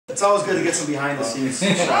It's always good to get some behind the scenes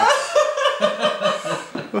shots.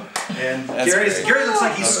 And Gary looks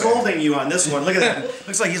like he's scolding you on this one. Look at that.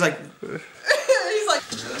 Looks like he's like. He's like.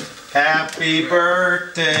 Happy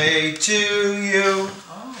birthday to you.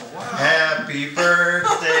 Oh, wow. Happy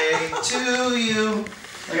birthday to you.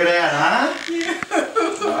 Look at that, huh?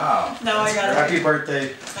 Wow. Now I gotta. Happy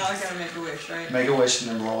birthday. Now I gotta make a wish, right? Make a wish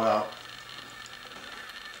and then blow it out.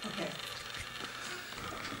 Okay.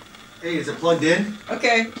 Hey, is it plugged in?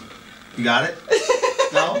 Okay. You got it?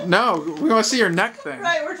 No? No, we want to see your neck thing.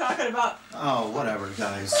 Right, we're talking about. Oh, whatever,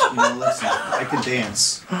 guys. You know, listen, I can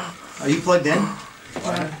dance. Are you plugged in?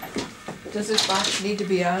 Does this box need to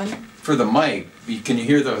be on? For the mic, can you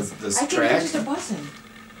hear those I can hear tracks? just a buzzing.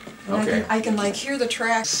 And Okay. I can like hear the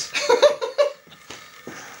tracks.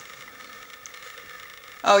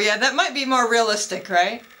 Oh yeah, that might be more realistic,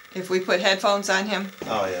 right? If we put headphones on him.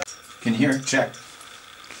 Oh, yeah. Can you hear? Check.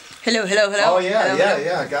 Hello, hello, hello. Oh, yeah, hello, yeah, hello.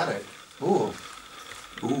 yeah, I got it. Ooh.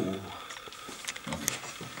 Ooh. Okay.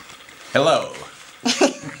 Hello.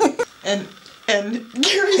 And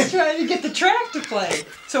Gary's trying to get the track to play.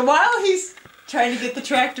 So while he's trying to get the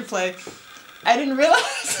track to play, I didn't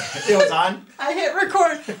realize It was on? I hit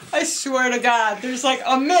record. I swear to God, there's like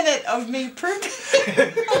a minute of me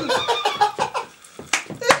preparing.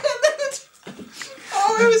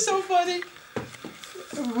 Oh, it was so funny.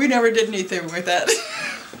 We never did anything with that.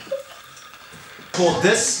 Well,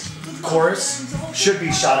 this chorus should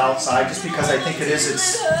be shot outside just because I think it is.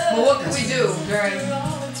 It's Well, what can we do during?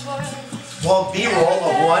 well, B-roll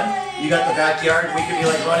of one. You got the backyard. We could be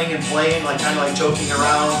like running and playing, like kind of like joking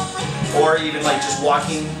around, or even like just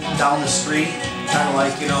walking down the street, kind of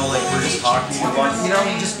like, you know, like we're just talking, you know,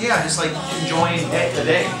 just like enjoying the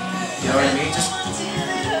day. You know what I mean? Just.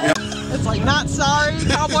 It's like, not sorry,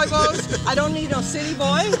 cowboy boys. I don't need no city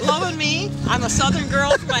boy loving me. I'm a southern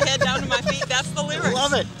girl from my head down to my feet. That's the lyrics.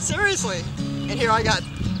 Love it. Seriously. And here I got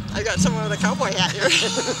someone with a cowboy hat here.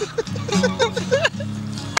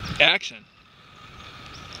 Action.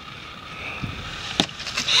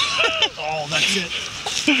 Oh, that's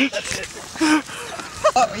it. That's it.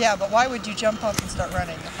 Oh yeah, but why would you jump up and start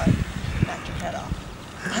running if I knocked your head off?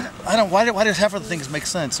 I don't. Why does half of the things make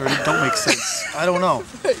sense or don't make sense? I don't know.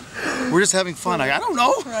 We're just having fun. I don't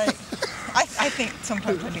know. Right. I think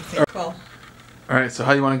sometimes I do think. Well, All right, so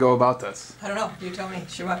how do you want to go about this? I don't know. You tell me.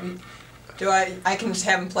 Should I? Do I can just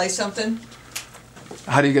have him play something?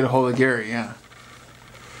 How do you get a hold of Gary? Yeah.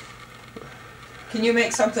 Can you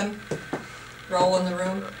make something roll in the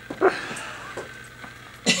room?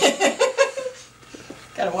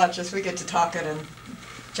 Gotta watch this. We get to talking, and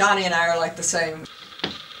Johnny and I are like the same.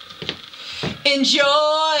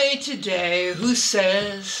 Enjoy today. Who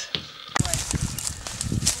says?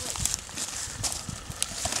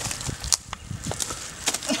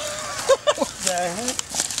 What the heck?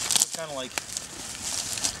 It's kind of like.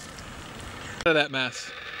 Out of that mess.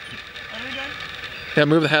 Are we done? Yeah,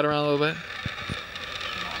 move the hat around a little bit.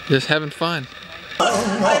 Just having fun. I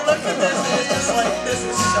look at this and it's just like, this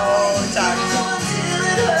is so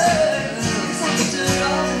toxic.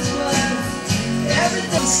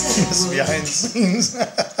 This is behind the scenes.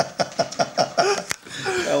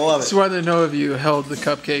 I love Just it. wanted to know if you held the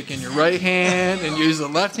cupcake in your right hand and used the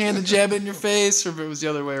left hand to jab it in your face, or if it was the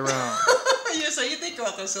other way around. Yeah, so you think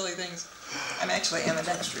about those silly things. I'm actually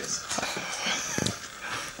ambidextrous.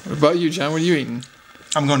 What about you, John? What are you eating?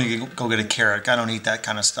 I'm going to go get a carrot. I don't eat that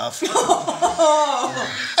kind of stuff. So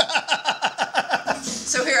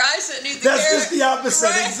here I sit and eat the That's carrot. just the opposite,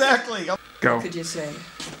 Right. exactly. Go. What could you say?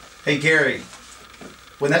 Hey Gary,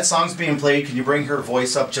 when that song's being played, can you bring her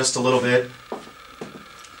voice up just a little bit?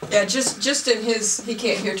 Yeah, just in his, he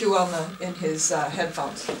can't hear too well in his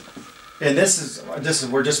headphones. And this is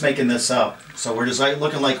we're just making this up. So we're just like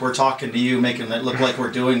looking like we're talking to you, making it look like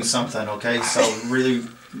we're doing something, okay? So really,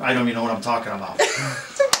 I don't even know what I'm talking about.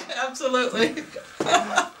 Absolutely.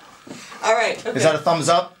 All right. Okay. Is that a thumbs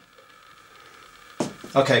up?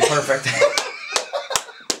 Okay, perfect.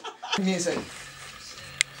 Music.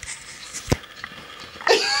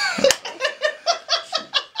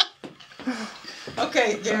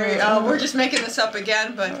 Okay, Gary, we're just making this up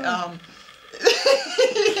again, but yeah.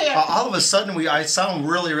 All of a sudden, I sound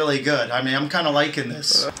really, really good. I mean, I'm kind of liking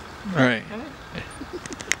this. All right.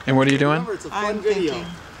 And what are you doing? Remember, it's a fun I'm video,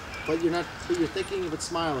 thinking. but you're not. But you're thinking of it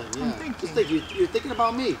smiling. Yeah. I'm thinking. Just think. You're thinking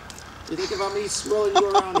about me. You're thinking about me swirling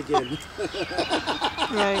you around again.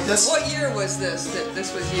 Right. This- What year was this that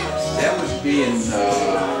this was used? That would be in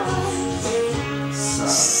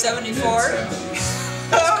 74?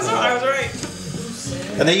 I was right.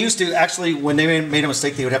 And they used to actually, when they made a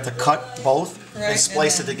mistake, they would have to cut both Right, and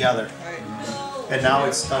splice and it then- together. Right. And now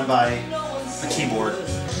it's done by a keyboard.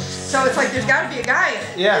 So it's like there's got to be a guy in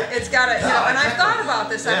it. Yeah. It's got to, you know. And I've thought about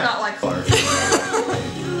this. Yeah. I thought like,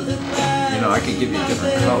 You know, I could give you a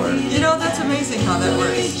different color. you know, that's amazing how that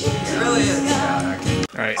works. It really is. Yeah, I can.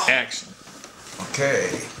 All right, action.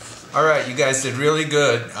 Okay. All right, you guys did really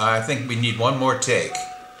good. I think we need one more take.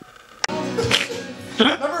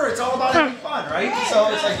 Remember, it's all about having fun, right? So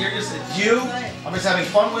it's like you're just you. I'm just having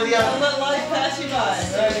fun with you. Don't let life pass you by.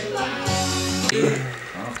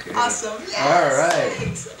 Okay. Awesome. Yes. All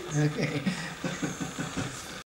right. Okay.